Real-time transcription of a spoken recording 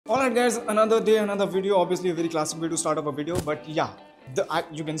Alright guys, another day, another video. Obviously a very classic way to start up a video, but yeah,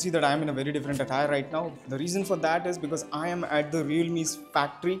 you can see that I am in a very different attire right now. The reason for that is because I am at the Realme's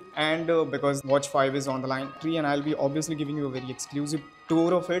factory and because Watch 5 is on the line and I'll be obviously giving you a very exclusive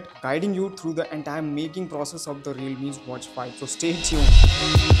tour of it, guiding you through the entire making process of the Realme's Watch 5. So stay tuned.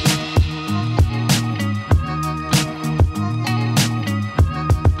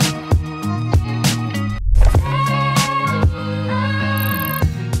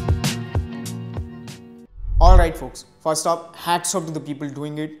 Alright folks, first up, hats off to the people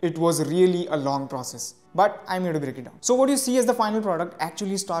doing it. It was really a long process, but I'm here to break it down. So what you see as the final product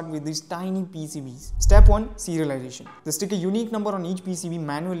actually start with these tiny PCBs. Step 1, serialization. They stick a unique number on each PCB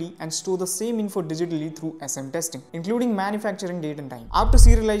manually and store the same info digitally through SM testing, including manufacturing date and time. After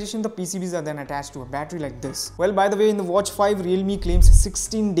serialization, the PCBs are then attached to a battery like this. Well, by the way, in the Watch 5, Realme claims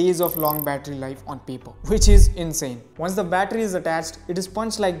 16 days of long battery life on paper, which is insane. Once the battery is attached, it is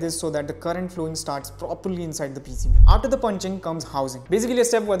punched like this so that the current flowing starts properly inside the PCB. After the punching comes housing. Basically a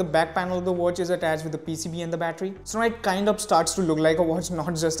step where the back panel of the watch is attached with the PCB and the battery. So now it kind of starts to look like a watch,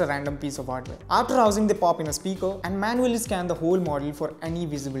 not just a random piece of hardware. After housing, they pop in a speaker and manually scan the whole model for any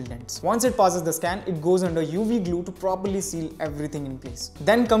visible dents. Once it passes the scan, it goes under UV glue to properly seal everything in place.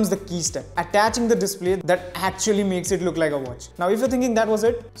 Then comes the key step, attaching the display that actually makes it look like a watch. Now if you're thinking that was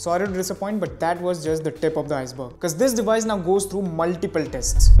it, sorry to disappoint, but that was just the tip of the iceberg, because this device now goes through multiple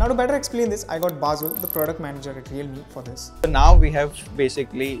tests. Now to better explain this, I got Basil, the product manager at Realme, for this. So now we have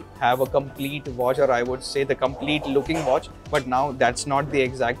basically have a complete watch, or I would say the complete looking watch, but now that's not the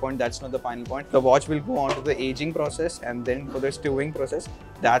exact point, that's not the final point. The watch will go on to the aging process, and then for the stewing process,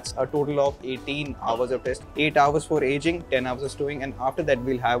 that's a total of 18 hours of test. 8 hours for aging, 10 hours of stewing, and after that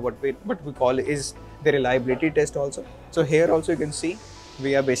we'll have what we call is the reliability test also. So here also you can see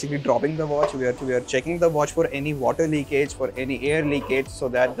we are basically dropping the watch, we are checking the watch for any water leakage, for any air leakage, so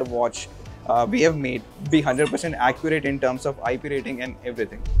that the watch we have made be 100% accurate in terms of IP rating and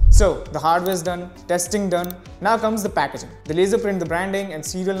everything. So the hardware is done, testing done. Now comes the packaging. They laser print the branding and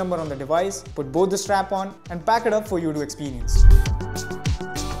serial number on the device, put both the strap on and pack it up for you to experience.